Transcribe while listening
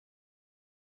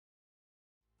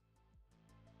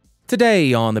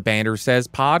Today on the Bandrew Says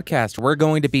podcast, we're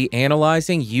going to be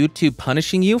analyzing YouTube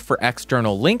punishing you for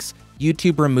external links,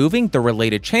 YouTube removing the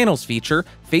related channels feature,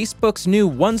 Facebook's new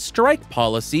one strike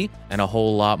policy, and a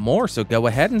whole lot more, so go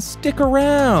ahead and stick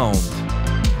around.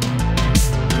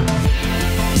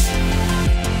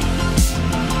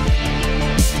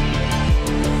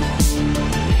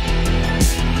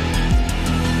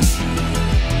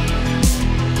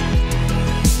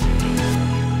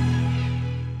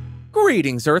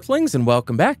 Greetings, Earthlings, and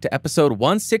welcome back to episode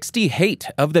 168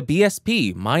 of the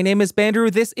BSP. My name is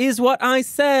Bandrew. This is what I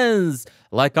says.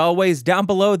 Like always, down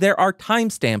below there are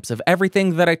timestamps of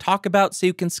everything that I talk about so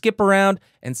you can skip around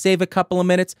and save a couple of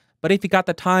minutes. But if you got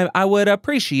the time, I would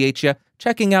appreciate you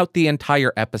checking out the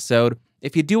entire episode.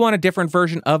 If you do want a different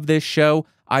version of this show,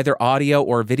 either audio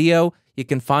or video, you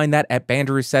can find that at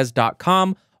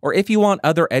bandrewsays.com. Or if you want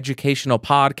other educational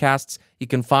podcasts, you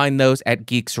can find those at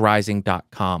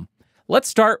geeksrising.com. Let's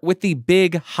start with the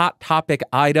big hot topic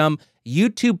item,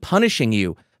 YouTube punishing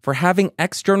you for having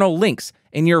external links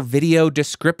in your video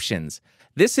descriptions.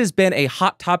 This has been a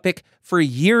hot topic for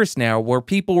years now where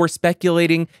people were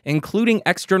speculating including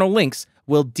external links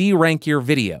will derank your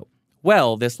video.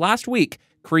 Well, this last week,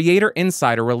 Creator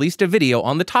Insider released a video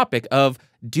on the topic of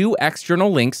do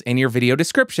external links in your video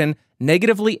description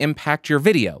negatively impact your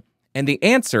video? And the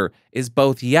answer is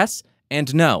both yes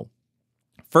and no.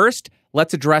 First,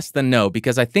 let's address the no,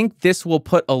 because I think this will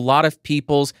put a lot of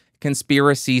people's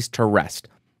conspiracies to rest.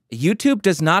 YouTube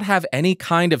does not have any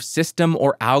kind of system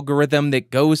or algorithm that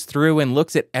goes through and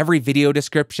looks at every video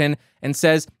description and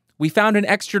says, we found an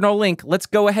external link, let's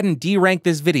go ahead and derank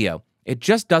this video. It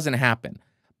just doesn't happen.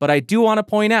 But I do want to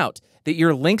point out that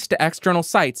your links to external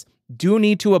sites do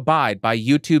need to abide by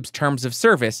YouTube's terms of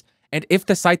service. And if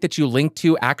the site that you link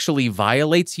to actually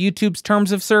violates YouTube's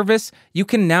terms of service, you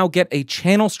can now get a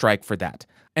channel strike for that.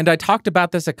 And I talked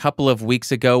about this a couple of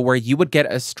weeks ago where you would get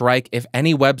a strike if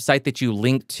any website that you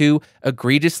link to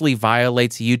egregiously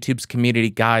violates YouTube's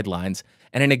community guidelines.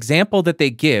 And an example that they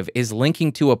give is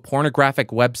linking to a pornographic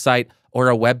website or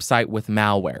a website with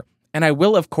malware. And I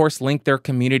will, of course, link their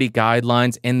community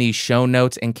guidelines in the show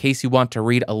notes in case you want to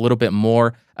read a little bit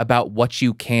more about what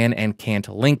you can and can't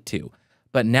link to.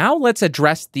 But now let's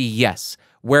address the yes,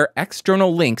 where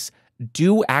external links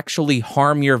do actually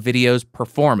harm your video's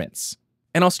performance.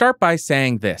 And I'll start by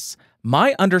saying this.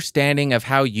 My understanding of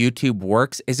how YouTube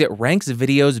works is it ranks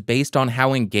videos based on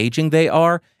how engaging they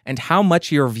are and how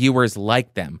much your viewers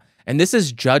like them. And this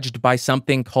is judged by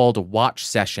something called watch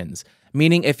sessions,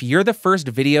 meaning if you're the first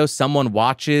video someone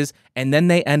watches and then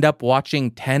they end up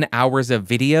watching 10 hours of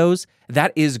videos,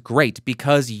 that is great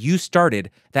because you started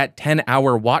that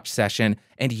 10-hour watch session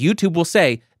and YouTube will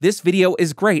say, this video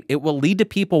is great. It will lead to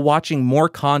people watching more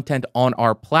content on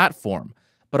our platform.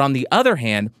 But on the other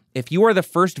hand, if you are the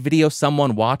first video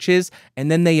someone watches and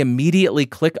then they immediately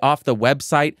click off the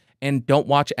website and don't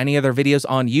watch any other videos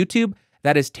on YouTube,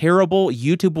 that is terrible.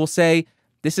 YouTube will say,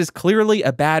 this is clearly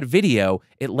a bad video.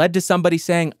 It led to somebody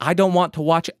saying, I don't want to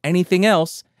watch anything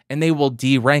else, and they will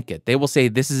derank it. They will say,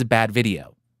 this is a bad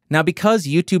video. Now, because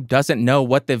YouTube doesn't know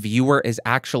what the viewer is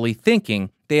actually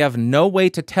thinking, they have no way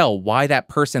to tell why that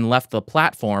person left the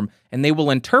platform, and they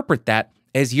will interpret that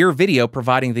as your video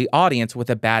providing the audience with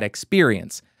a bad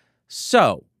experience.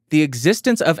 So, the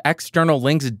existence of external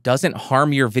links doesn't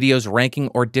harm your video's ranking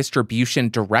or distribution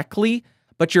directly,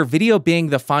 but your video being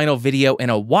the final video in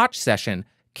a watch session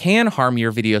can harm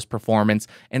your video's performance,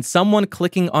 and someone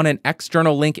clicking on an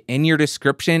external link in your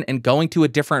description and going to a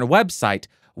different website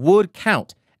would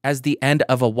count as the end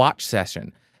of a watch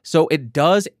session. So it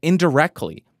does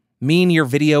indirectly mean your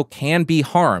video can be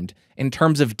harmed in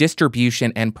terms of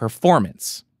distribution and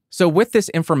performance. So with this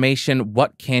information,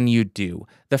 what can you do?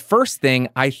 The first thing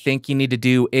I think you need to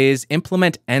do is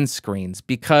implement end screens,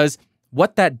 because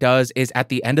what that does is at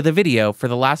the end of the video, for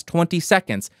the last 20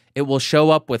 seconds, it will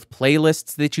show up with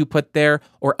playlists that you put there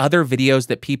or other videos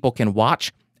that people can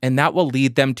watch, and that will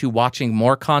lead them to watching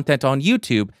more content on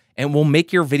YouTube and will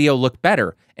make your video look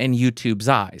better in YouTube's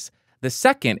eyes. The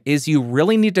second is you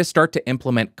really need to start to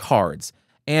implement cards.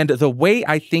 And the way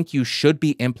I think you should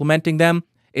be implementing them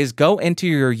is go into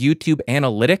your YouTube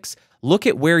analytics, look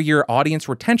at where your audience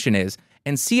retention is,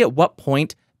 and see at what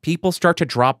point people start to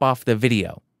drop off the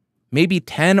video. Maybe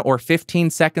 10 or 15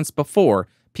 seconds before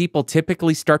people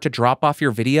typically start to drop off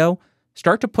your video,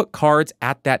 start to put cards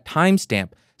at that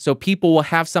timestamp so people will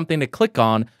have something to click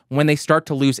on when they start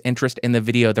to lose interest in the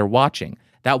video they're watching.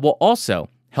 That will also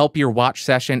help your watch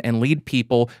session and lead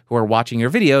people who are watching your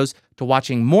videos to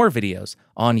watching more videos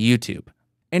on YouTube.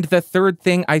 And the third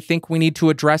thing I think we need to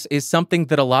address is something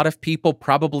that a lot of people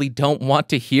probably don't want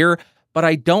to hear, but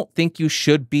I don't think you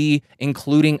should be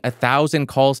including 1,000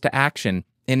 calls to action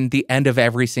in the end of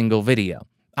every single video.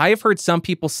 I have heard some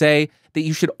people say that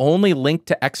you should only link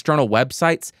to external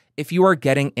websites if you are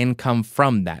getting income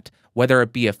from that, whether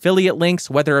it be affiliate links,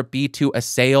 whether it be to a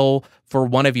sale for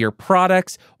one of your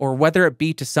products, or whether it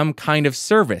be to some kind of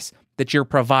service that you're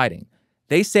providing.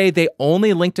 They say they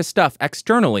only link to stuff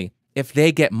externally if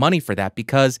they get money for that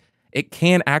because it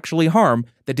can actually harm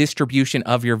the distribution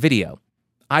of your video.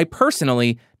 I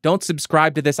personally don't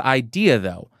subscribe to this idea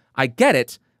though. I get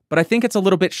it, but I think it's a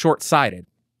little bit short-sighted.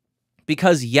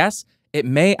 Because yes, it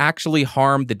may actually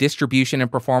harm the distribution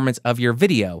and performance of your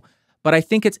video, but I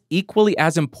think it's equally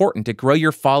as important to grow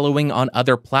your following on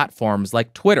other platforms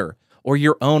like Twitter or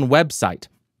your own website.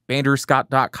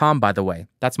 BandrewScott.com, by the way.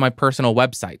 That's my personal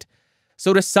website.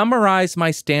 So to summarize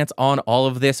my stance on all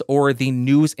of this, or the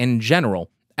news in general,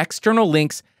 external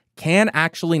links can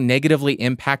actually negatively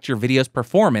impact your video's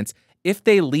performance if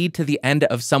they lead to the end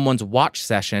of someone's watch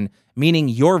session, meaning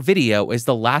your video is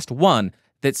the last one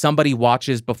that somebody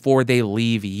watches before they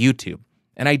leave YouTube.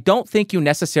 And I don't think you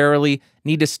necessarily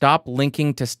need to stop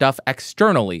linking to stuff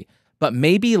externally, but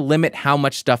maybe limit how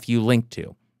much stuff you link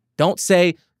to. Don't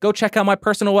say, go check out my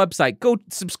personal website, go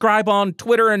subscribe on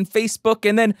Twitter and Facebook,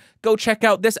 and then go check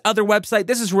out this other website.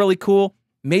 This is really cool.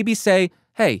 Maybe say,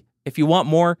 hey, if you want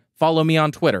more, follow me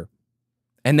on Twitter.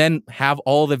 And then have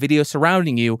all the videos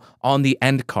surrounding you on the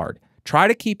end card. Try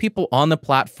to keep people on the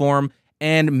platform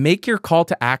and make your call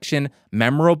to action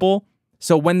memorable.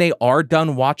 So when they are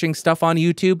done watching stuff on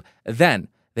YouTube, then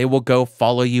they will go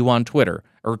follow you on Twitter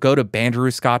or go to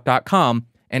BandrewScott.com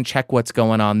and check what's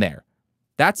going on there.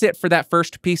 That's it for that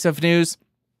first piece of news.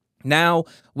 Now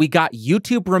we got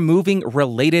YouTube removing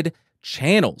related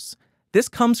channels. This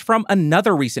comes from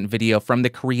another recent video from the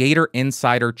Creator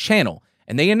Insider channel,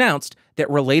 and they announced that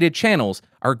related channels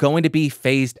are going to be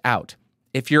phased out.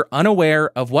 If you're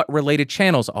unaware of what related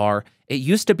channels are, it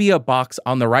used to be a box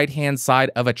on the right-hand side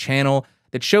of a channel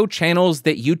that showed channels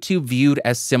that YouTube viewed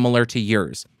as similar to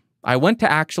yours. I went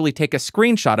to actually take a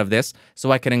screenshot of this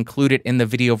so I could include it in the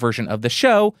video version of the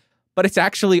show, but it's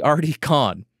actually already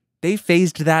gone. They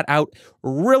phased that out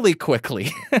really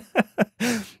quickly.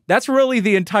 That's really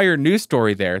the entire news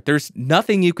story there. There's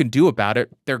nothing you can do about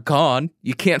it. They're gone.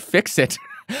 You can't fix it.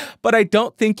 But I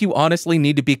don't think you honestly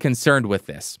need to be concerned with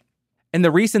this. And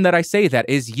the reason that I say that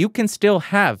is you can still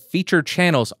have featured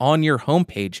channels on your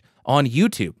homepage on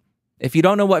YouTube. If you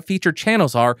don't know what featured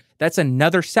channels are, that's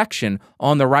another section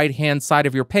on the right-hand side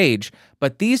of your page.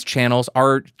 But these channels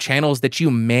are channels that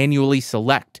you manually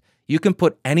select. You can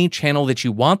put any channel that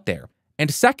you want there.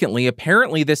 And secondly,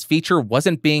 apparently this feature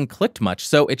wasn't being clicked much,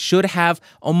 so it should have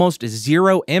almost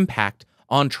zero impact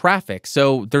on traffic,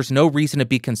 so there's no reason to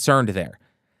be concerned there.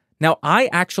 Now, I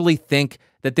actually think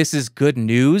that this is good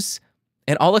news,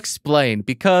 and I'll explain,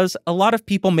 because a lot of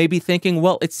people may be thinking,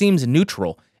 well, it seems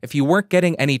neutral. If you weren't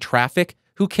getting any traffic,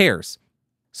 who cares?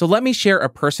 So let me share a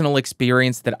personal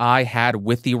experience that I had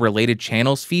with the related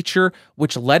channels feature,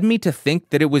 which led me to think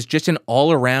that it was just an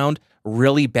all-around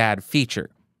really bad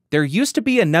feature. There used to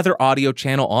be another audio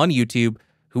channel on YouTube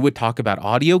who would talk about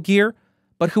audio gear,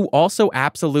 but who also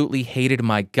absolutely hated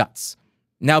my guts.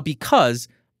 Now, because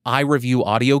I review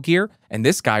audio gear, and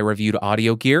this guy reviewed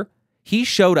audio gear, he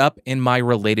showed up in my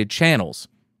related channels.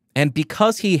 And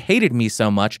because he hated me so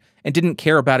much and didn't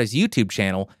care about his YouTube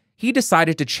channel, he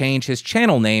decided to change his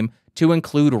channel name to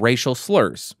include racial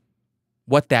slurs.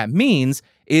 What that means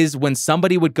is when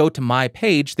somebody would go to my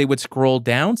page, they would scroll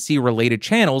down, see related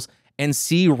channels, and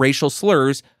see racial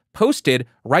slurs posted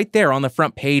right there on the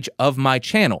front page of my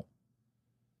channel.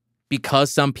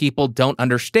 Because some people don't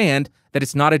understand that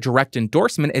it's not a direct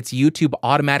endorsement, it's YouTube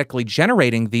automatically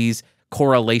generating these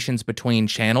correlations between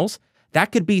channels,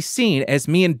 that could be seen as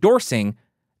me endorsing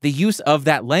the use of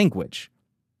that language.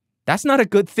 That's not a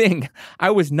good thing.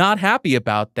 I was not happy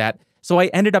about that, so I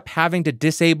ended up having to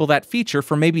disable that feature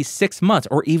for maybe 6 months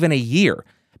or even a year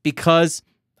because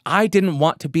I didn't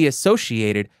want to be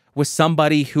associated with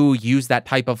somebody who used that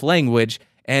type of language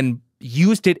and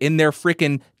used it in their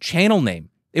freaking channel name.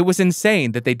 It was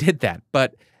insane that they did that,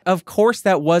 but of course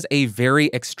that was a very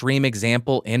extreme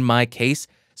example in my case,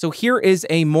 so here is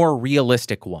a more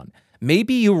realistic one.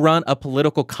 Maybe you run a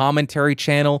political commentary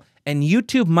channel and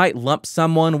YouTube might lump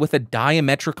someone with a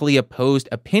diametrically opposed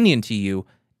opinion to you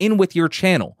in with your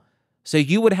channel. So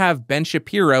you would have Ben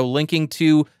Shapiro linking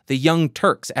to the Young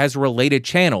Turks as related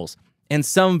channels, and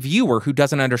some viewer who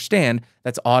doesn't understand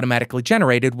that's automatically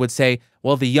generated would say,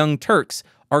 well, the Young Turks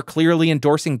are clearly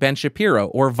endorsing Ben Shapiro,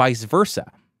 or vice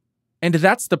versa. And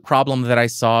that's the problem that I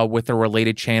saw with the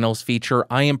related channels feature.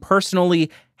 I am personally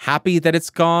happy that it's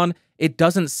gone. It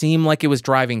doesn't seem like it was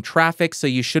driving traffic, so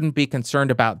you shouldn't be concerned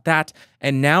about that.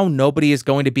 And now nobody is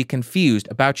going to be confused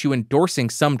about you endorsing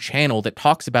some channel that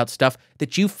talks about stuff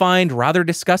that you find rather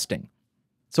disgusting.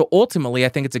 So ultimately, I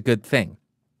think it's a good thing.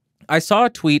 I saw a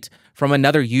tweet from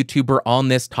another YouTuber on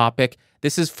this topic.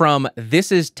 This is from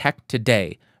This Is Tech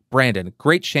Today. Brandon,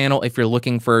 great channel if you're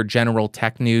looking for general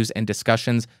tech news and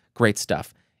discussions. Great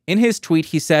stuff. In his tweet,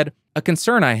 he said, "A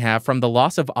concern I have from the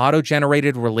loss of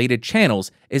auto-generated related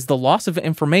channels is the loss of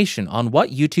information on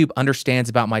what YouTube understands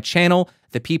about my channel,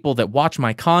 the people that watch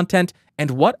my content,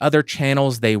 and what other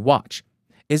channels they watch.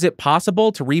 Is it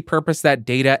possible to repurpose that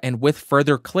data and with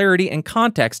further clarity and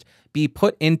context be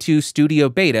put into Studio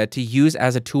Beta to use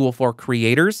as a tool for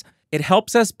creators? It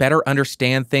helps us better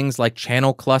understand things like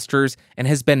channel clusters and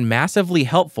has been massively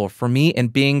helpful for me in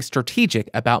being strategic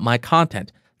about my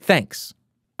content. Thanks."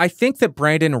 I think that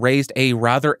Brandon raised a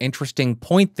rather interesting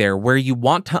point there where you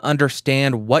want to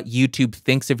understand what YouTube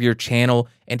thinks of your channel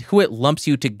and who it lumps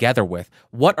you together with.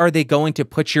 What are they going to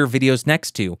put your videos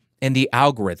next to in the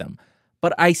algorithm?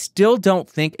 But I still don't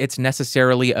think it's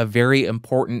necessarily a very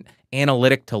important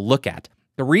analytic to look at.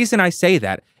 The reason I say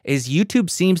that is YouTube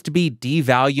seems to be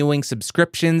devaluing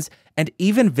subscriptions and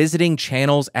even visiting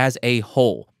channels as a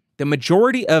whole. The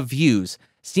majority of views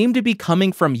seem to be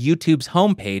coming from YouTube's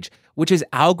homepage, which is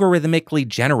algorithmically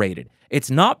generated.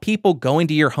 It's not people going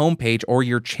to your homepage or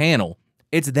your channel.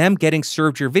 It's them getting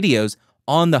served your videos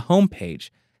on the homepage.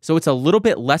 So it's a little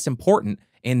bit less important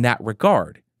in that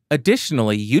regard.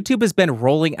 Additionally, YouTube has been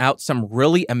rolling out some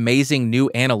really amazing new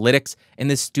analytics in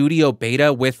the Studio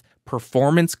Beta with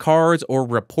performance cards or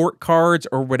report cards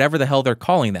or whatever the hell they're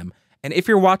calling them. And if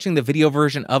you're watching the video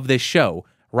version of this show,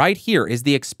 right here is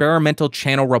the experimental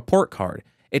channel report card.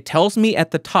 It tells me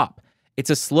at the top, it's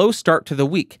a slow start to the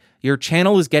week. Your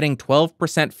channel is getting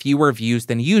 12% fewer views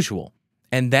than usual.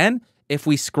 And then, if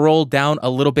we scroll down a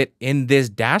little bit in this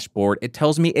dashboard, it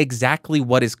tells me exactly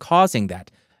what is causing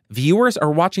that. Viewers are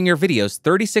watching your videos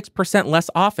 36% less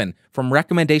often from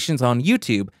recommendations on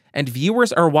YouTube, and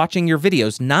viewers are watching your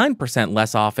videos 9%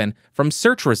 less often from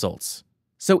search results.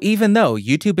 So even though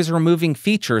YouTube is removing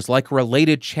features like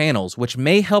related channels, which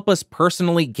may help us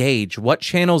personally gauge what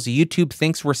channels YouTube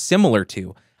thinks we're similar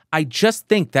to, I just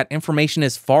think that information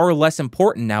is far less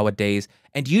important nowadays,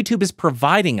 and YouTube is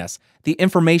providing us the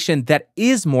information that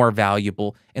is more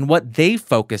valuable and what they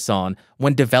focus on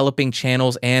when developing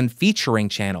channels and featuring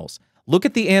channels. Look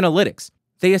at the analytics.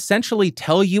 They essentially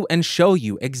tell you and show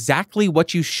you exactly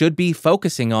what you should be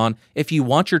focusing on if you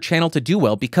want your channel to do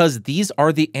well, because these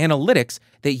are the analytics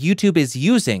that YouTube is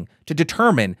using to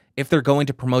determine if they're going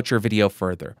to promote your video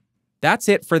further. That's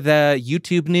it for the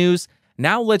YouTube news.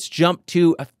 Now let's jump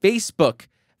to Facebook.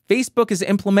 Facebook is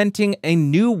implementing a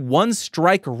new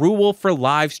one-strike rule for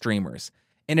live streamers.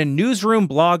 In a newsroom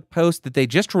blog post that they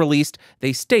just released,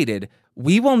 they stated,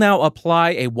 "We will now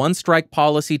apply a one-strike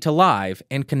policy to live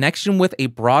in connection with a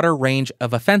broader range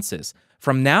of offenses.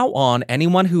 From now on,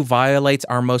 anyone who violates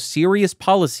our most serious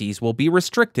policies will be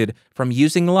restricted from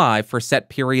using live for set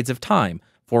periods of time,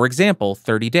 for example,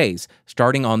 30 days,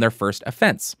 starting on their first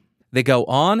offense." They go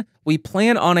on, "We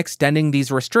plan on extending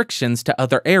these restrictions to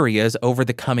other areas over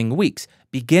the coming weeks,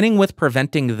 beginning with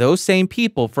preventing those same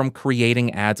people from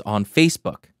creating ads on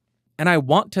Facebook." And I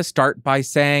want to start by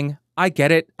saying, I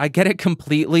get it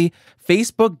completely.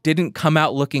 Facebook didn't come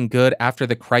out looking good after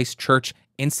the Christchurch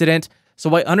incident,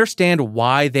 so I understand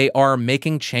why they are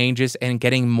making changes and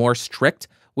getting more strict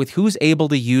with who's able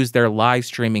to use their live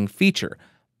streaming feature.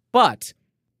 But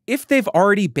if they've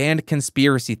already banned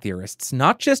conspiracy theorists,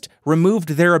 not just removed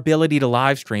their ability to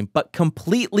live stream, but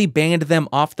completely banned them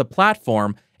off the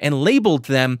platform and labeled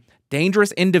them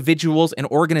dangerous individuals and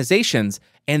organizations,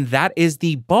 and that is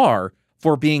the bar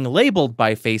for being labeled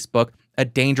by Facebook a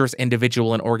dangerous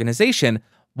individual and organization,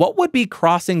 what would be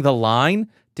crossing the line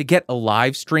to get a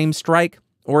live stream strike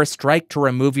or a strike to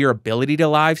remove your ability to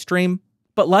live stream?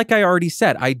 But like I already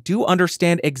said, I do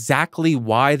understand exactly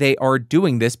why they are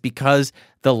doing this, because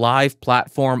the live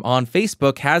platform on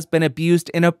Facebook has been abused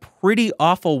in a pretty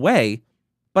awful way,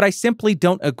 but I simply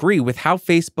don't agree with how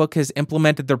Facebook has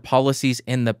implemented their policies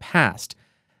in the past.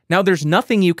 Now, there's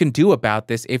nothing you can do about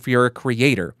this if you're a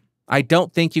creator. I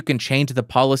don't think you can change the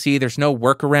policy. There's no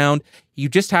workaround. You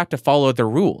just have to follow the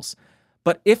rules.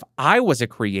 But if I was a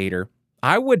creator,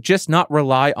 I would just not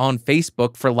rely on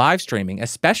Facebook for live streaming,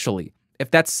 especially if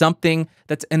that's something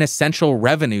that's an essential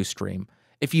revenue stream.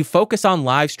 If you focus on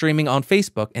live streaming on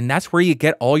Facebook and that's where you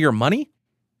get all your money,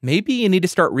 maybe you need to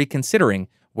start reconsidering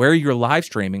where you're live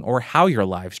streaming or how you're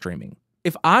live streaming.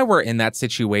 If I were in that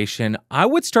situation, I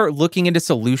would start looking into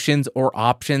solutions or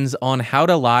options on how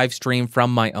to live stream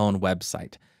from my own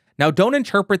website. Now, don't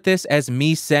interpret this as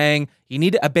me saying you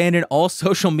need to abandon all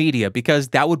social media, because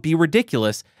that would be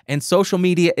ridiculous, and social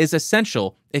media is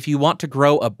essential if you want to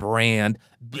grow a brand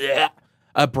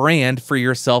for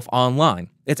yourself online.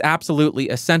 It's absolutely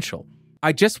essential.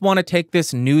 I just want to take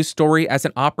this news story as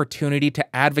an opportunity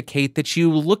to advocate that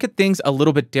you look at things a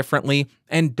little bit differently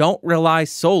and don't rely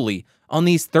solely on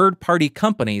these third-party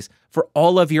companies for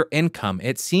all of your income.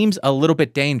 It seems a little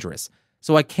bit dangerous.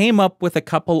 So I came up with a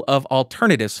couple of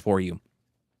alternatives for you.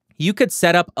 You could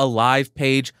set up a live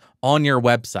page on your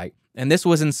website, and this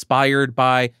was inspired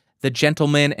by the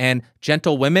gentlemen and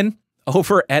gentlewomen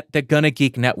over at the Gonna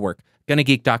Geek Network,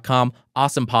 GonnaGeek.com,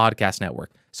 awesome podcast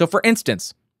network. So for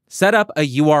instance, set up a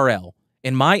URL.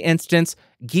 In my instance,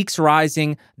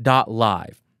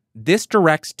 geeksrising.live. This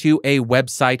directs to a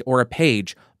website or a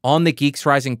page on the Geeks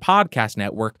Rising podcast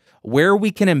network where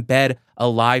we can embed a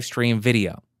live stream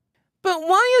video. But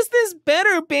why is this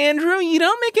better, Bandrew? You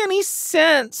don't make any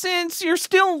sense since you're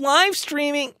still live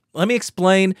streaming. Let me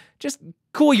explain. Just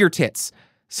cool your tits.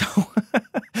 So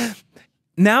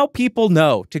now people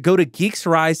know to go to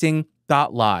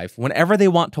geeksrising.live whenever they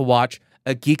want to watch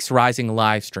a Geeks Rising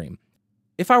live stream.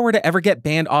 If I were to ever get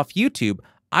banned off YouTube,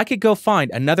 I could go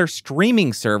find another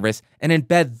streaming service and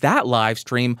embed that live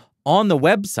stream on the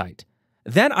website.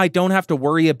 Then I don't have to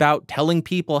worry about telling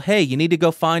people, hey, you need to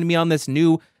go find me on this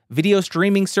new video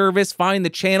streaming service, find the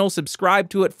channel, subscribe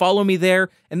to it, follow me there,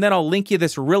 and then I'll link you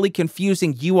this really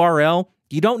confusing URL.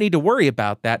 You don't need to worry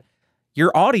about that.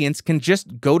 Your audience can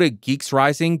just go to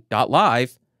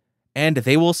geeksrising.live and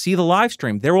they will see the live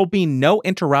stream. There will be no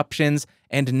interruptions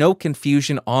and no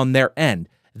confusion on their end.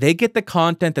 They get the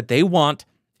content that they want,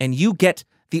 and you get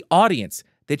the audience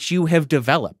that you have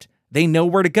developed. They know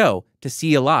where to go to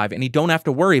see you live, and you don't have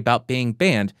to worry about being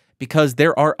banned because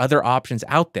there are other options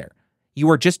out there. You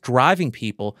are just driving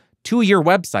people to your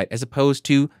website as opposed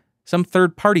to some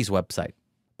third party's website.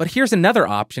 But here's another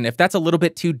option if that's a little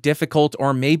bit too difficult,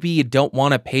 or maybe you don't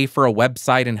want to pay for a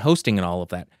website and hosting and all of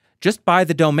that. Just buy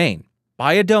the domain.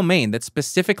 Buy a domain that's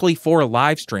specifically for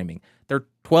live streaming. They're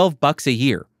 $12 a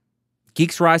year.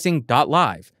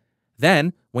 geeksrising.live.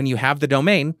 Then, when you have the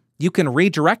domain, you can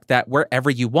redirect that wherever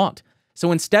you want.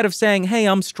 So instead of saying, hey,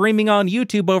 I'm streaming on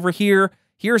YouTube over here,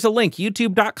 here's a link,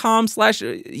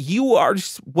 youtube.com/UR,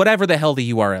 whatever the hell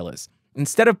the URL is.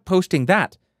 Instead of posting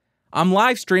that, I'm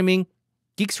live streaming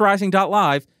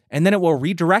geeksrising.live, and then it will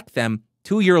redirect them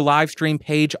to your live stream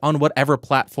page on whatever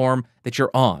platform that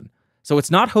you're on. So it's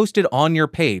not hosted on your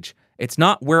page. It's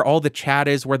not where all the chat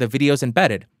is, where the video's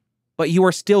embedded, but you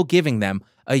are still giving them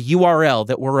a URL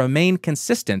that will remain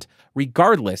consistent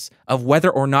regardless of whether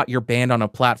or not you're banned on a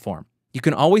platform. You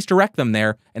can always direct them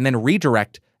there and then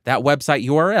redirect that website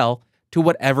URL to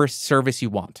whatever service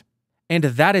you want. And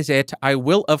that is it. I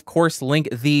will, of course, link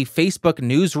the Facebook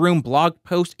Newsroom blog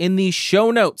post in the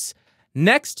show notes.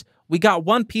 Next, we got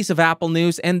one piece of Apple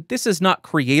news, and this is not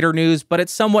creator news, but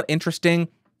it's somewhat interesting,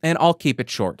 and I'll keep it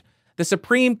short. The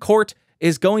Supreme Court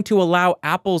is going to allow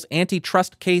Apple's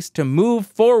antitrust case to move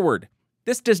forward.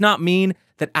 This does not mean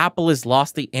that Apple has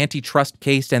lost the antitrust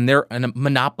case and they're a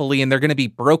monopoly and they're going to be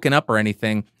broken up or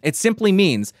anything. It simply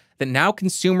means that now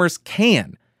consumers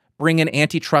can bring an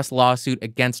antitrust lawsuit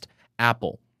against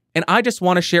Apple. And I just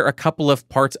want to share a couple of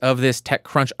parts of this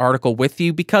TechCrunch article with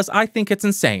you because I think it's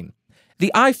insane.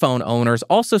 The iPhone owners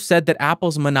also said that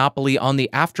Apple's monopoly on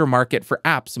the aftermarket for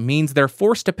apps means they're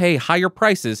forced to pay higher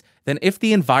prices than if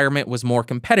the environment was more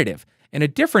competitive. In a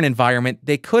different environment,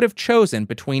 they could have chosen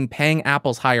between paying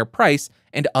Apple's higher price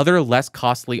and other less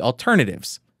costly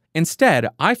alternatives. Instead,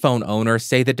 iPhone owners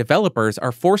say that developers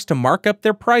are forced to mark up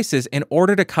their prices in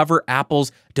order to cover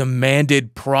Apple's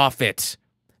demanded profit.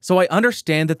 So I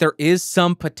understand that there is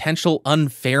some potential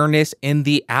unfairness in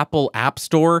the Apple App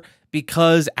Store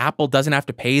because Apple doesn't have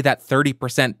to pay that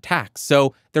 30% tax.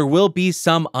 So there will be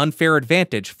some unfair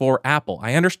advantage for Apple.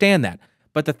 I understand that.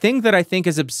 But the thing that I think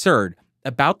is absurd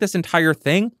about this entire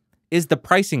thing is the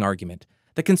pricing argument.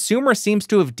 The consumer seems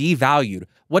to have devalued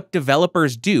what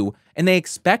developers do, and they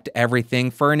expect everything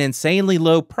for an insanely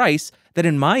low price that,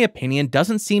 in my opinion,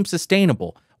 doesn't seem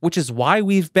sustainable, which is why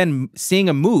we've been seeing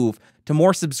a move to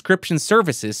more subscription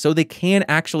services so they can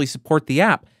actually support the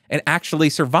app and actually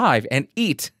survive and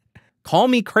eat. Call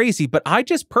me crazy, but I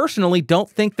just personally don't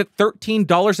think that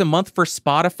 $13 a month for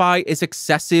Spotify is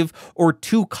excessive or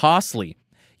too costly.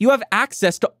 You have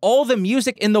access to all the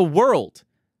music in the world.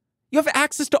 You have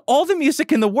access to all the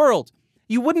music in the world.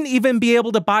 You wouldn't even be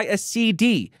able to buy a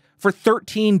CD for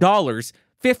 $13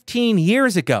 15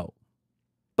 years ago.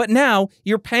 But now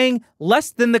you're paying less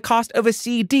than the cost of a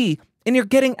CD and you're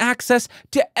getting access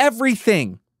to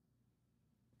everything.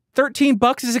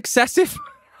 $13 is excessive?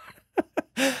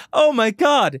 Oh my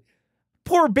God.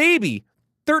 Poor baby.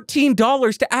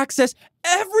 $13 to access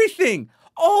everything.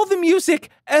 All the music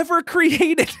ever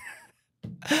created.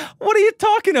 What are you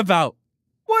talking about?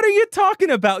 What are you talking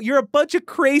about? You're a bunch of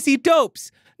crazy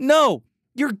dopes. No,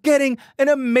 you're getting an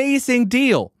amazing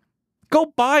deal.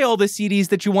 Go buy all the CDs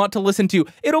that you want to listen to.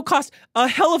 It'll cost a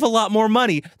hell of a lot more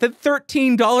money than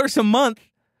 $13 a month.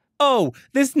 Oh,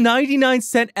 this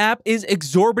 99-cent app is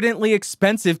exorbitantly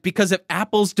expensive because of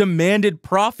Apple's demanded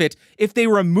profit. If they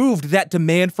removed that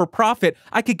demand for profit,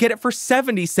 I could get it for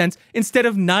 70 cents instead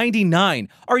of 99.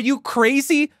 Are you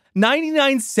crazy?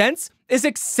 99 cents is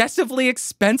excessively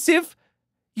expensive?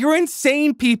 You're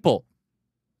insane, people.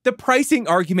 The pricing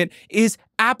argument is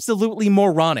absolutely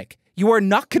moronic. You are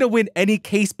not going to win any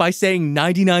case by saying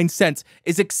 99 cents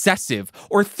is excessive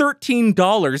or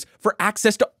 $13 for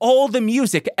access to all the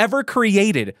music ever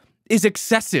created is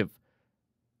excessive.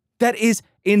 That is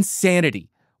insanity.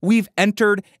 We've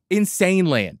entered insane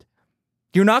land.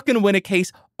 You're not going to win a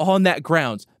case on that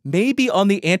grounds. Maybe on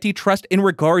the antitrust in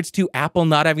regards to Apple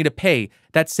not having to pay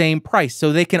that same price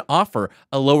so they can offer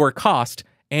a lower cost,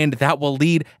 and that will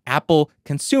lead Apple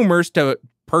consumers to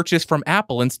purchase from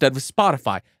Apple instead of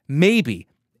Spotify. Maybe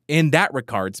in that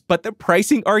regards, but the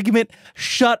pricing argument,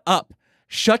 shut up.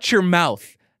 Shut your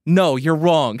mouth. No, you're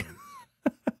wrong.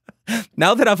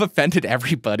 Now that I've offended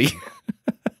everybody,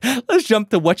 let's jump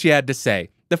to what you had to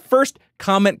say. The first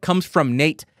comment comes from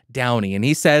Nate Downey, and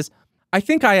he says, I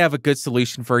think I have a good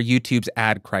solution for YouTube's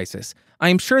ad crisis. I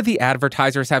am sure the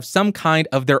advertisers have some kind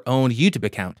of their own YouTube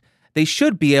account. They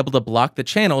should be able to block the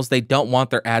channels they don't want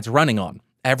their ads running on.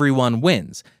 Everyone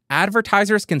wins.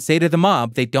 Advertisers can say to the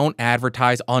mob they don't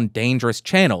advertise on dangerous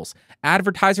channels.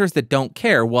 Advertisers that don't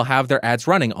care will have their ads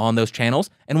running on those channels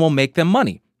and will make them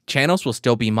money. Channels will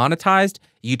still be monetized.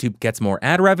 YouTube gets more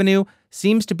ad revenue.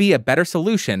 Seems to be a better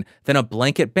solution than a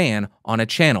blanket ban on a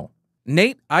channel.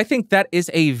 Nate, I think that is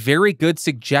a very good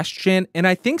suggestion, and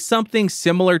I think something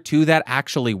similar to that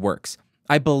actually works.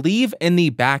 I believe in the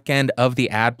back end of the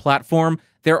ad platform,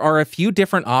 there are a few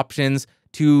different options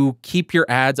to keep your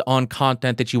ads on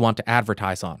content that you want to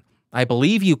advertise on. I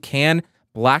believe you can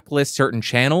blacklist certain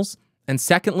channels. And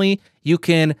secondly, you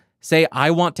can say,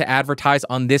 I want to advertise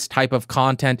on this type of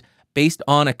content based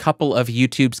on a couple of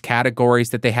YouTube's categories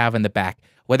that they have in the back,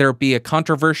 whether it be a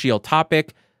controversial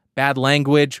topic, bad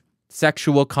language,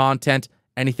 sexual content,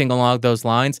 anything along those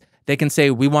lines. They can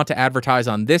say, we want to advertise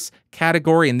on this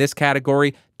category and this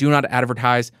category. Do not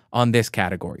advertise on this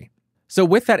category. So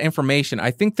with that information,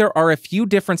 I think there are a few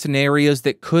different scenarios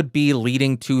that could be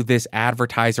leading to this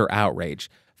advertiser outrage.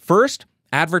 First,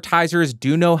 advertisers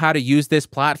do know how to use this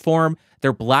platform.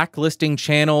 They're blacklisting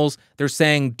channels. They're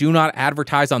saying, do not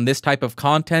advertise on this type of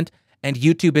content, and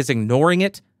YouTube is ignoring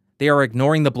it. They are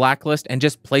ignoring the blacklist and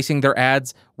just placing their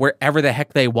ads wherever the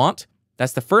heck they want.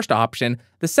 That's the first option.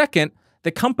 The second,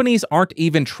 the companies aren't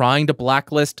even trying to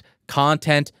blacklist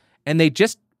content, and they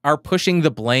just are pushing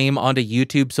the blame onto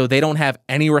YouTube so they don't have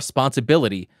any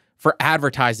responsibility for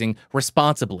advertising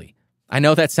responsibly. I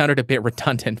know that sounded a bit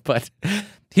redundant, but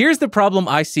here's the problem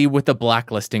I see with the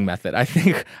blacklisting method. I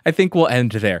think we'll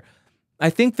end there. I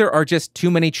think there are just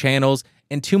too many channels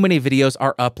and too many videos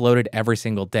are uploaded every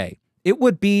single day. It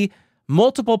would be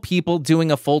multiple people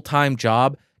doing a full-time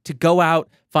job to go out,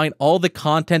 find all the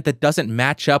content that doesn't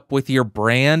match up with your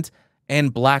brand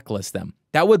and blacklist them.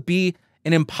 That would be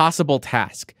an impossible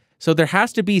task. So there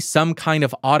has to be some kind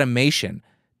of automation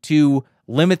to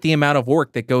limit the amount of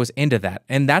work that goes into that.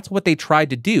 And that's what they tried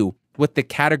to do with the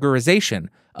categorization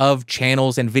of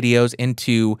channels and videos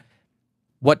into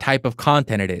what type of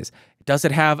content it is. Does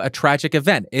it have a tragic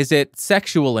event? Is it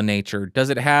sexual in nature? Does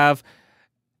it have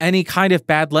any kind of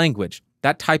bad language?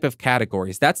 That type of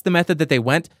categories. That's the method that they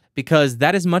went because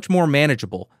that is much more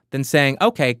manageable than saying,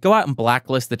 okay, go out and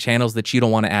blacklist the channels that you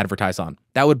don't want to advertise on.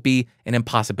 That would be an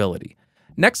impossibility.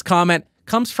 Next comment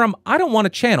comes from, I don't want a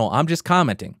channel, I'm just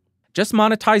commenting. Just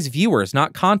monetize viewers,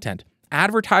 not content.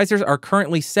 Advertisers are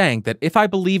currently saying that if I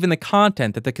believe in the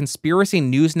content that the conspiracy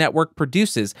news network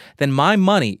produces, then my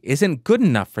money isn't good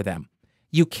enough for them.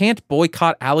 You can't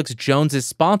boycott Alex Jones's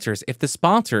sponsors if the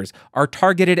sponsors are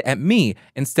targeted at me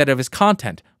instead of his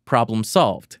content. Problem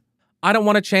solved. I don't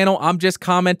want a channel, I'm just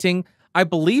commenting. I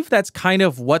believe that's kind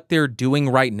of what they're doing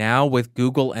right now with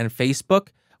Google and Facebook,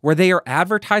 where they are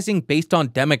advertising based on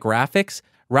demographics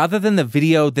rather than the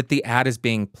video that the ad is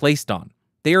being placed on.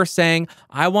 They are saying,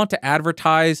 I want to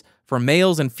advertise for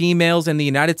males and females in the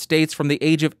United States from the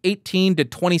age of 18 to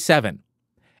 27.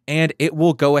 And it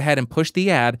will go ahead and push the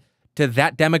ad to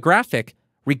that demographic,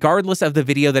 regardless of the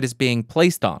video that is being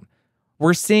placed on.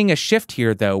 We're seeing a shift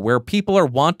here, though, where people are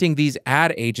wanting these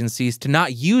ad agencies to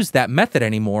not use that method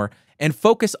anymore and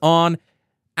focus on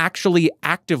actually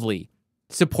actively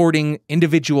supporting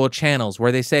individual channels,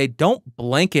 where they say, don't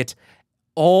blanket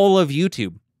all of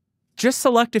YouTube. Just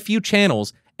select a few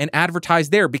channels and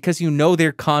advertise there because you know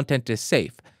their content is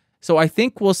safe. So I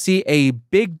think we'll see a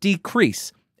big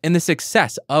decrease in the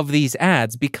success of these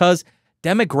ads because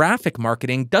demographic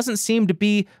marketing doesn't seem to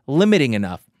be limiting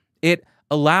enough. It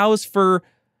allows for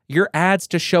your ads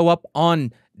to show up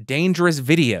on dangerous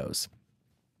videos.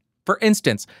 For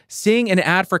instance, seeing an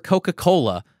ad for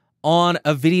Coca-Cola on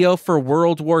a video for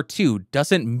World War II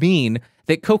doesn't mean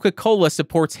that Coca-Cola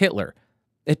supports Hitler.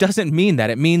 It doesn't mean that.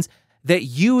 It means that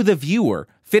you, the viewer,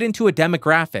 fit into a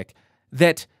demographic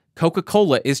that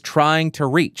Coca-Cola is trying to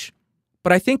reach.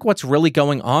 But I think what's really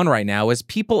going on right now is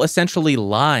people essentially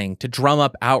lying to drum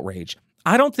up outrage.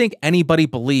 I don't think anybody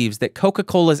believes that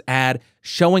Coca-Cola's ad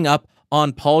showing up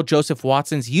on Paul Joseph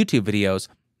Watson's YouTube videos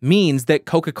means that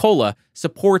Coca-Cola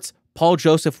supports Paul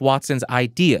Joseph Watson's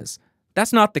ideas.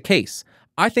 That's not the case.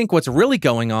 I think what's really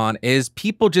going on is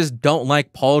people just don't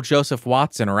like Paul Joseph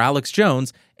Watson or Alex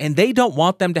Jones, and they don't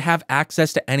want them to have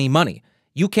access to any money.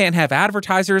 You can't have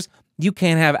advertisers, you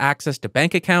can't have access to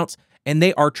bank accounts, and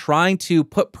they are trying to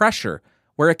put pressure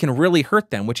where it can really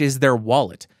hurt them, which is their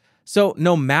wallet. So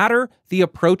no matter the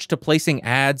approach to placing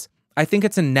ads, I think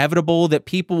it's inevitable that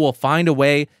people will find a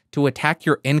way to attack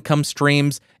your income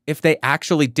streams if they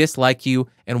actually dislike you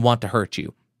and want to hurt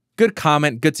you. Good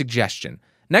comment, good suggestion.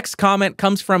 Next comment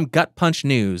comes from Gut Punch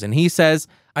News, and he says,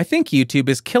 I think YouTube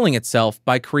is killing itself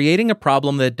by creating a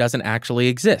problem that doesn't actually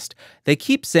exist. They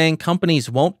keep saying companies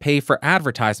won't pay for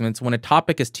advertisements when a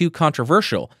topic is too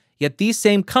controversial, yet these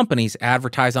same companies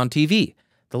advertise on TV.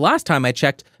 The last time I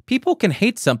checked, people can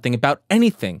hate something about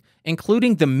anything,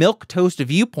 including the milquetoast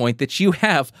viewpoint that you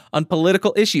have on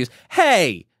political issues.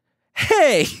 Hey!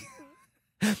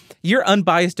 Your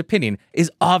unbiased opinion is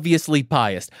obviously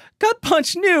biased. Gut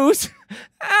Punch News?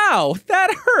 Ow,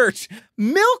 that hurt.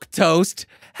 Milquetoast?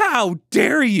 How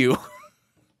dare you?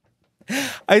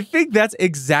 I think that's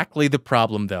exactly the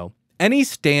problem, though. Any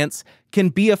stance can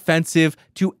be offensive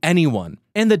to anyone.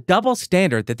 And the double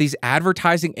standard that these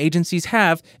advertising agencies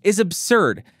have is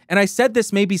absurd. And I said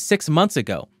this maybe 6 months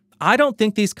ago. I don't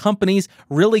think these companies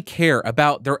really care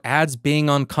about their ads being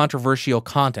on controversial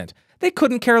content. They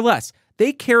couldn't care less.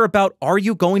 They care about, are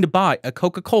you going to buy a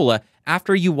Coca-Cola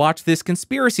after you watch this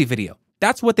conspiracy video?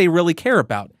 That's what they really care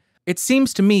about. It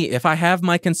seems to me, if I have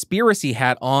my conspiracy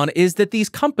hat on, is that these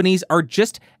companies are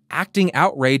just acting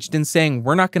outraged and saying,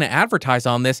 we're not going to advertise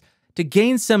on this to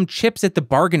gain some chips at the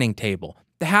bargaining table,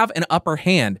 to have an upper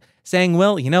hand, saying,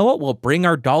 well, you know what, we'll bring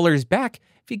our dollars back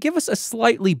if you give us a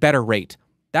slightly better rate.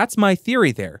 That's my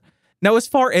theory there. Now, as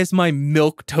far as my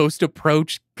milquetoast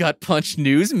approach, Gut Punch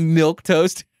News,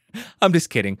 milquetoast, I'm just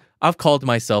kidding. I've called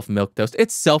myself milquetoast.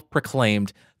 It's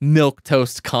self-proclaimed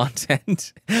milquetoast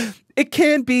content. It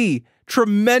can be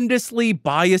tremendously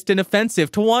biased and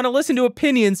offensive to want to listen to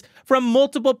opinions from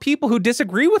multiple people who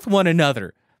disagree with one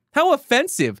another. How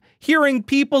offensive hearing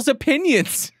people's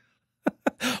opinions.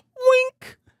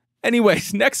 Wink.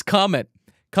 Anyways, next comment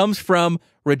comes from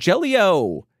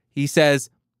Rogelio. He says,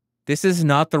 this is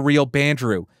not the real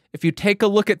Bandrew. If you take a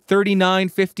look at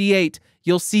 3958,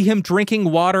 you'll see him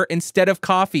drinking water instead of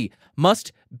coffee.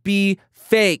 Must be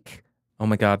fake. Oh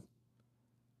my God.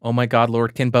 Oh my God,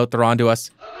 Lord Kinboat, they're onto us.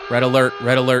 Red alert,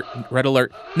 red alert, red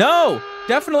alert. No,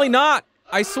 definitely not.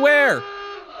 I swear.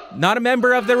 Not a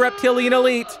member of the reptilian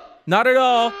elite. Not at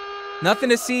all. Nothing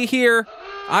to see here.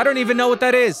 I don't even know what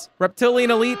that is. Reptilian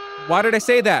elite? Why did I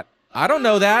say that? I don't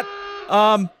know that.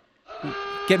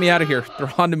 Get me out of here.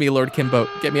 They're onto me, Lord Kinboat.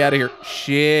 Get me out of here.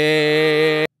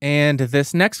 Shit. And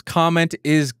this next comment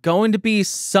is going to be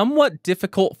somewhat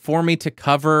difficult for me to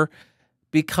cover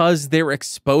because they're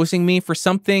exposing me for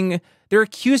something. They're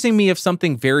accusing me of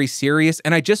something very serious,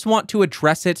 and I just want to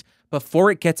address it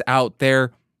before it gets out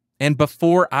there and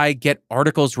before I get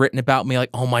articles written about me like,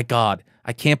 oh my God,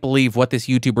 I can't believe what this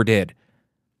YouTuber did.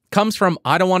 Comes from,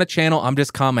 I don't want a channel, I'm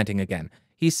just commenting again.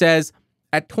 He says,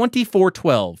 at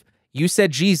 2412, you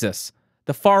said Jesus.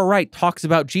 The far right talks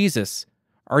about Jesus.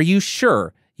 Are you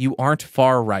sure you aren't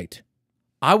far right?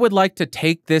 I would like to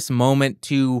take this moment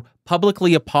to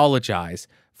publicly apologize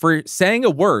for saying a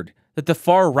word that the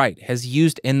far right has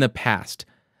used in the past.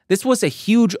 This was a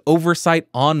huge oversight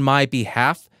on my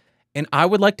behalf, and I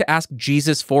would like to ask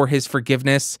Jesus for his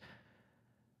forgiveness.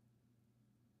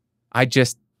 I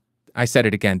said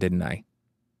it again, didn't I?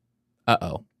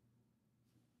 Uh-oh.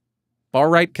 Far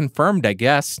right confirmed, I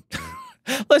guess.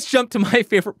 Let's jump to my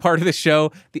favorite part of the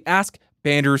show, the Ask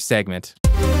Bandrew segment.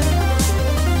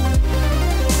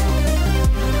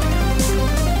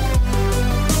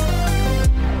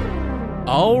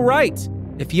 All right.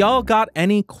 If y'all got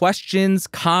any questions,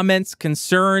 comments,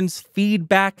 concerns,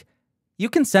 feedback, you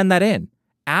can send that in.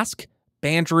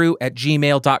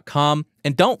 AskBandrew@gmail.com.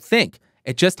 And don't think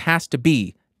it just has to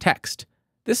be text.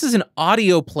 This is an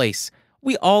audio place.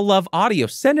 We all love audio.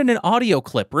 Send in an audio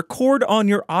clip. Record on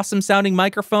your awesome sounding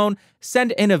microphone.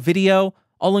 Send in a video.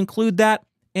 I'll include that.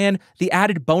 And the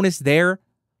added bonus there,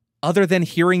 other than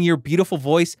hearing your beautiful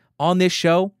voice on this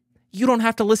show, you don't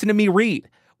have to listen to me read,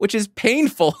 which is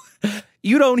painful.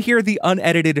 You don't hear the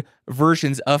unedited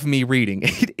versions of me reading.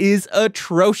 It is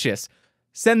atrocious.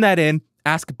 Send that in,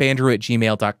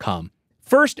 askbandrew@gmail.com.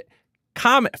 First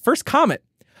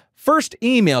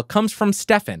email comes from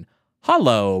Stefan.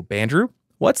 Hello, Bandrew.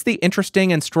 What's the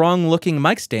interesting and strong-looking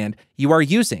mic stand you are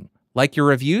using? Like your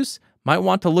reviews? Might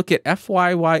want to look at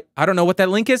FYY. I don't know what that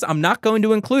link is. I'm not going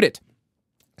to include it.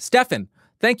 Stefan,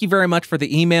 thank you very much for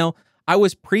the email. I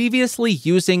was previously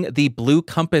using the Blue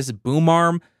Compass boom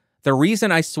arm. The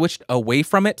reason I switched away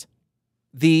from it,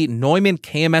 the Neumann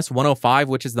KMS 105,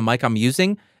 which is the mic I'm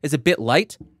using, is a bit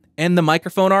light, and the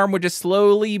microphone arm would just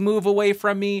slowly move away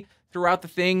from me throughout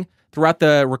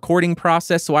the recording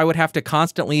process, so I would have to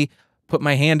constantly put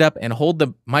my hand up and hold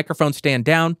the microphone stand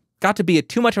down. Got to be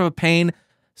too much of a pain,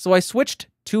 so I switched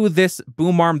to this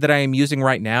boom arm that I am using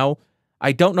right now.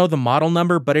 I don't know the model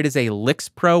number, but it is a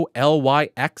LyxPro,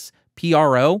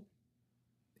 LYXPRO.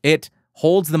 It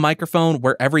holds the microphone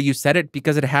wherever you set it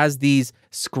because it has these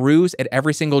screws at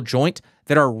every single joint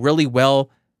that are really well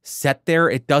set there.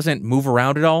 It doesn't move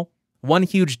around at all. One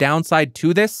huge downside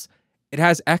to this, it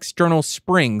has external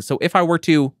springs. So if I were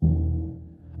to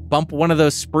bump one of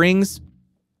those springs,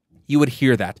 you would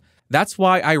hear that. That's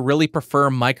why I really prefer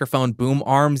microphone boom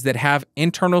arms that have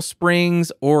internal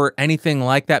springs or anything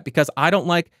like that, because I don't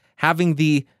like having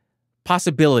the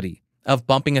possibility of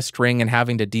bumping a string and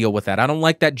having to deal with that. I don't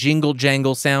like that jingle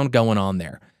jangle sound going on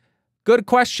there. Good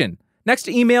question. Next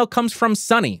email comes from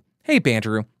Sunny. Hey,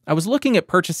 Bandrew. I was looking at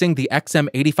purchasing the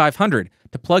XM8500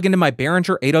 to plug into my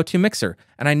Behringer 802 mixer,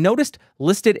 and I noticed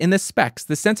listed in the specs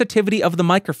the sensitivity of the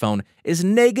microphone is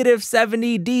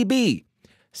 -70 dB.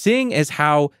 Seeing as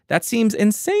how that seems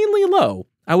insanely low,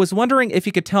 I was wondering if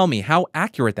you could tell me how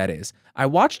accurate that is. I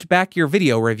watched back your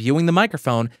video reviewing the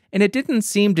microphone, and it didn't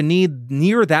seem to need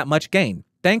near that much gain.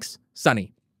 Thanks,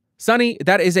 Sunny. Sunny,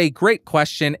 that is a great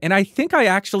question, and I think I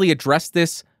actually addressed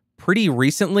this pretty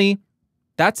recently.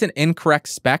 That's an incorrect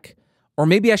spec, or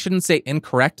maybe I shouldn't say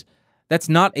incorrect. That's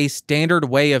not a standard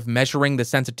way of measuring the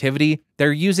sensitivity.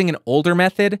 They're using an older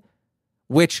method,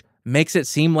 which makes it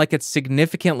seem like it's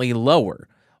significantly lower.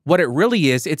 What it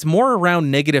really is, it's more around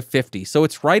 -50, so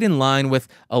it's right in line with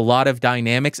a lot of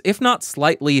dynamics, if not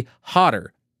slightly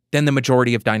hotter than the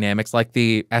majority of dynamics, like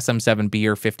the SM7B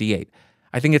or 58.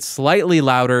 I think it's slightly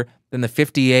louder than the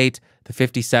 58, the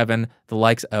 57, the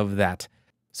likes of that.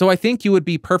 So I think you would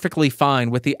be perfectly fine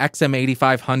with the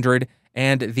XM8500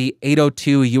 and the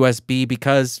 802 USB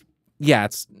because, yeah,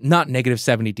 it's not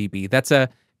 -70 dB. That's a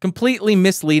completely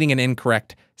misleading and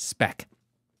incorrect spec.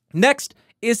 Next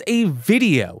is a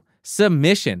video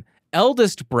submission.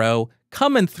 Eldest bro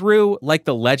coming through like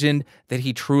the legend that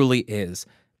he truly is.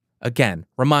 Again,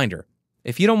 reminder,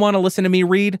 if you don't want to listen to me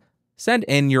read, send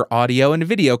in your audio and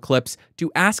video clips to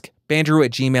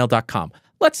askbandrew@gmail.com.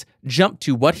 Let's jump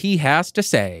to what he has to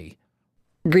say.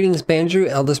 Greetings, Bandrew.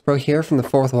 Eldest bro here from the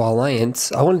Fourth Wall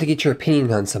Alliance. I wanted to get your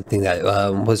opinion on something that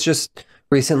was just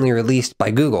recently released by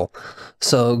Google.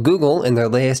 So Google, in their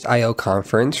latest I/O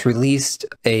conference, released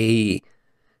a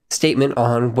statement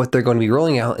on what they're going to be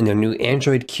rolling out in their new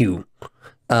Android Q.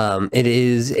 It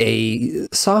is a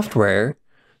software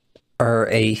or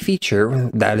a feature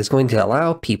that is going to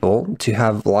allow people to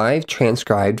have live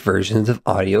transcribed versions of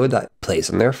audio that plays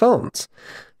on their phones,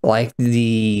 like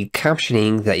the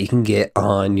captioning that you can get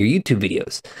on your YouTube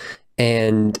videos.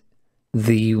 And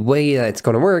the way that it's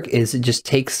going to work is it just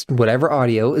takes whatever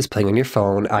audio is playing on your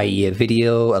phone, i.e. a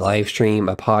video, a live stream,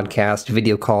 a podcast,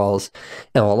 video calls,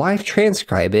 and will live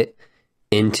transcribe it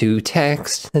into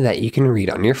text that you can read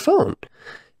on your phone.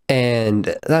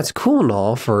 And that's cool and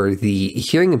all for the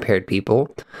hearing impaired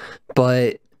people,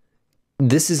 but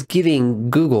this is giving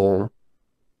Google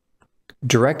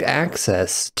direct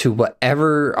access to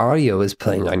whatever audio is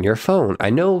playing on your phone.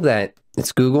 I know that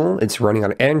it's Google, it's running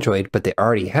on Android, but they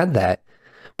already had that.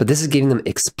 But this is giving them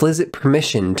explicit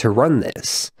permission to run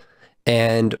this.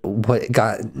 And what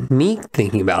got me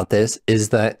thinking about this is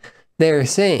that they're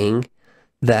saying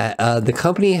that the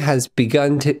company has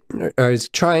begun to, or is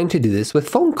trying to do this with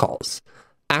phone calls.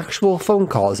 Actual phone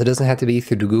calls. It doesn't have to be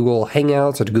through the Google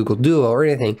Hangouts or the Google Duo or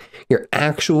anything. Your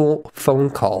actual phone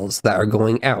calls that are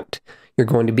going out. You're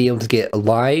going to be able to get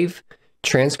live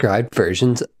transcribed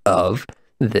versions of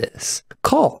this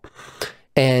call.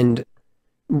 And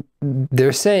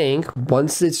they're saying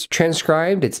once it's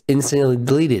transcribed, it's instantly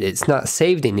deleted. It's not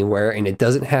saved anywhere, and it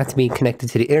doesn't have to be connected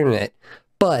to the internet.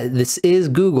 But this is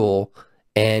Google,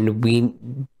 and we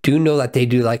do know that they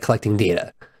do like collecting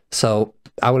data. So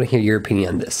I want to hear your opinion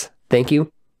on this. Thank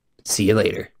you. See you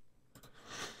later.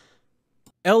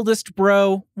 Eldest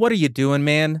bro, what are you doing,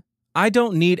 man? I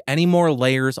don't need any more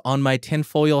layers on my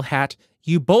tinfoil hat.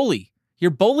 You bully.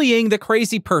 You're bullying the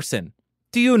crazy person.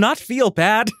 Do you not feel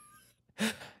bad?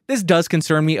 This does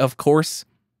concern me, of course,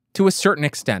 to a certain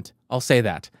extent. I'll say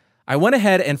that. I went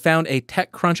ahead and found a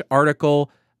TechCrunch article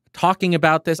talking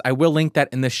about this. I will link that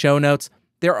in the show notes.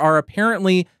 There are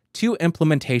apparently two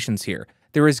implementations here.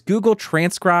 There is Google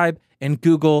Transcribe and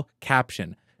Google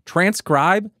Caption.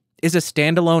 Transcribe is a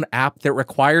standalone app that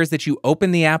requires that you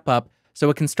open the app up so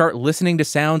it can start listening to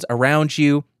sounds around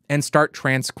you and start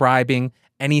transcribing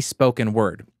any spoken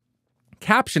word.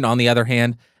 Caption, on the other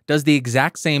hand, does the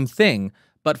exact same thing,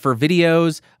 but for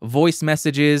videos, voice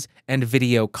messages, and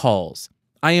video calls.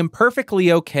 I am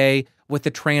perfectly okay with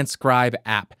the Transcribe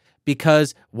app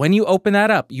because when you open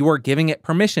that up, you are giving it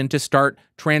permission to start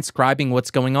transcribing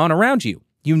what's going on around you.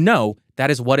 You know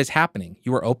that is what is happening.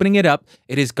 You are opening it up.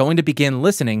 It is going to begin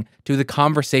listening to the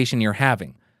conversation you're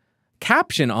having.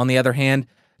 Caption, on the other hand,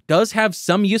 does have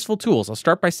some useful tools. I'll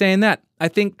start by saying that. I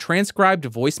think transcribed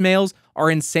voicemails are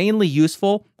insanely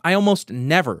useful. I almost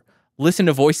never listen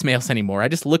to voicemails anymore. I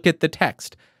just look at the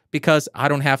text because I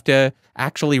don't have to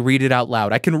actually read it out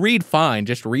loud. I can read fine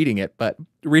just reading it, but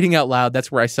reading out loud,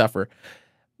 that's where I suffer.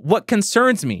 What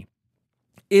concerns me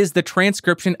is the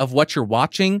transcription of what you're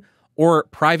watching or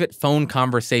private phone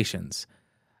conversations.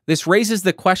 This raises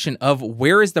the question of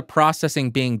where is the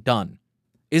processing being done?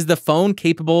 Is the phone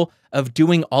capable of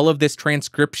doing all of this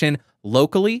transcription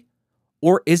locally,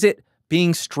 or is it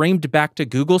being streamed back to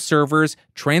Google servers,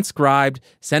 transcribed,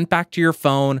 sent back to your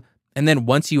phone, and then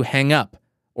once you hang up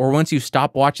or once you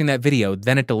stop watching that video,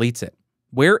 then it deletes it?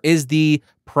 Where is the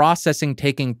processing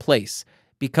taking place?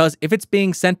 Because if it's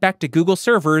being sent back to Google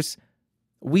servers,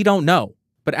 we don't know.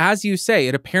 But as you say,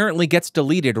 it apparently gets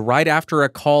deleted right after a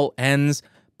call ends,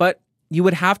 but you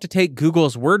would have to take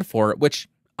Google's word for it, which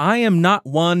I am not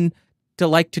one to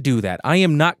like to do that. I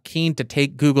am not keen to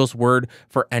take Google's word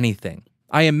for anything.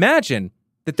 I imagine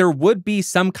that there would be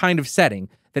some kind of setting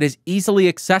that is easily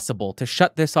accessible to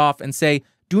shut this off and say,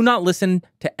 do not listen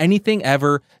to anything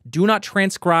ever, do not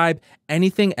transcribe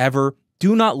anything ever,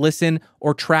 do not listen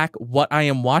or track what I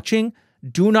am watching,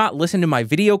 do not listen to my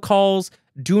video calls,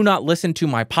 do not listen to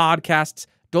my podcasts,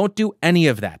 don't do any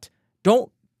of that.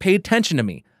 Don't pay attention to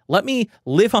me. Let me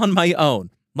live on my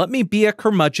own. Let me be a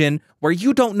curmudgeon where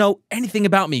you don't know anything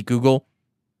about me, Google.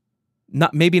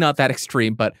 Maybe not that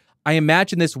extreme, but I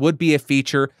imagine this would be a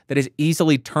feature that is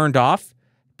easily turned off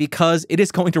because it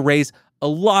is going to raise a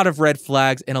lot of red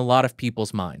flags in a lot of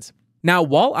people's minds. Now,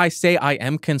 while I say I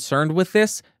am concerned with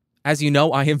this, as you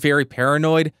know, I am very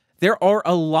paranoid. There are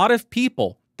a lot of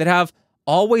people that have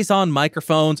always-on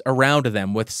microphones around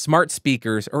them with smart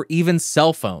speakers or even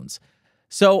cell phones.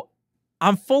 So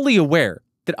I'm fully aware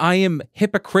that I am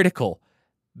hypocritical,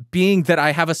 being that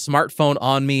I have a smartphone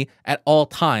on me at all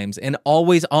times, an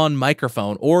always-on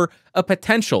microphone or a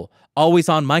potential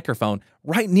always-on microphone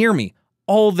right near me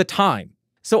all the time.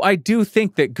 So I do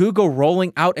think that Google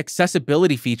rolling out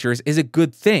accessibility features is a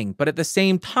good thing, but at the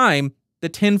same time, the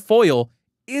tinfoil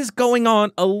is going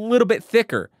on a little bit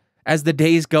thicker as the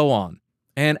days go on.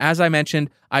 And as I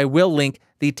mentioned, I will link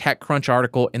the TechCrunch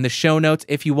article in the show notes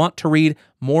if you want to read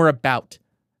more about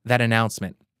that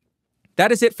announcement.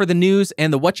 That is it for the news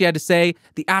and the what you had to say,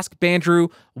 the Ask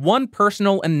Bandrew, one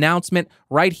personal announcement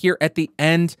right here at the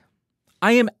end.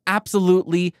 I am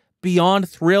absolutely beyond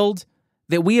thrilled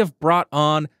that we have brought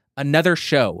on another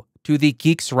show to the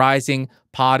Geeks Rising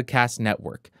podcast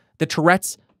network, the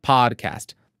Tourette's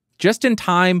podcast. Just in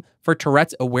time for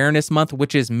Tourette's Awareness Month,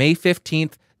 which is May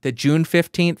 15th to June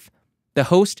 15th. The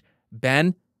host,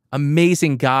 Ben,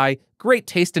 amazing guy, great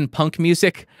taste in punk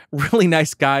music, really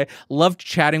nice guy. Loved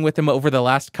chatting with him over the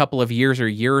last couple of years or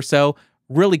year or so.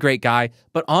 Really great guy.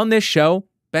 But on this show,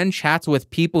 Ben chats with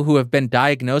people who have been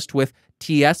diagnosed with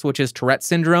TS, which is Tourette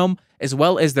syndrome, as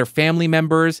well as their family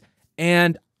members.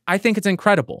 And I think it's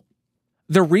incredible.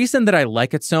 The reason that I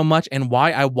like it so much and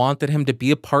why I wanted him to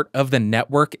be a part of the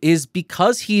network is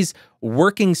because he's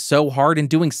working so hard and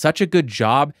doing such a good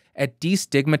job at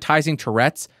destigmatizing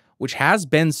Tourette's, which has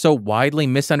been so widely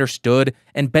misunderstood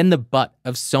and been the butt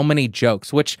of so many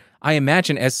jokes, which I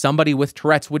imagine as somebody with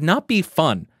Tourette's would not be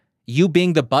fun. You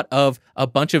being the butt of a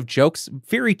bunch of jokes,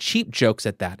 very cheap jokes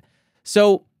at that.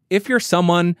 So if you're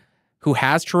someone who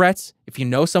has Tourette's, if you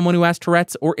know someone who has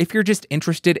Tourette's, or if you're just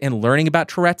interested in learning about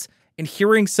Tourette's and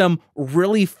hearing some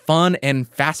really fun and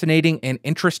fascinating and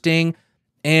interesting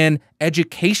and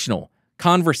educational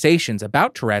conversations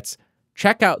about Tourette's,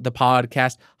 check out the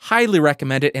podcast. Highly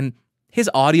recommend it. And his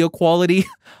audio quality,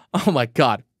 oh my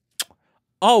God,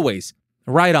 always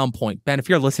right on point. Ben, if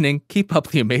you're listening, keep up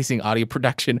the amazing audio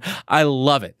production. I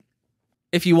love it.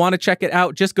 If you want to check it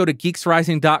out, just go to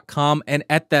geeksrising.com, and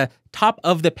at the top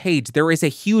of the page, there is a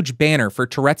huge banner for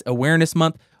Tourette's Awareness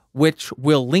Month, which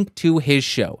will link to his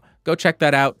show. Go check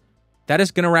that out. That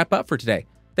is going to wrap up for today.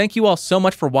 Thank you all so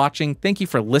much for watching. Thank you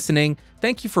for listening.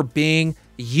 Thank you for being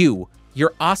you,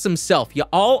 your awesome self. You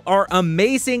all are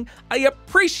amazing. I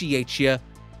appreciate you.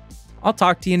 I'll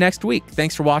talk to you next week.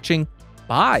 Thanks for watching.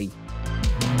 Bye.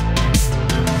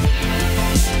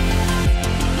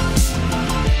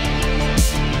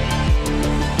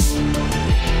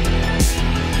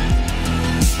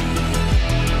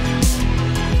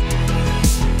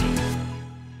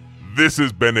 This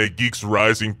has been a Geeks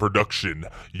Rising production.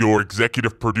 Your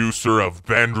executive producer of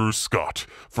Bandrew Scott.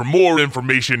 For more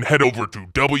information, head over to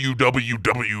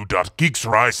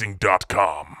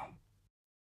www.geeksrising.com.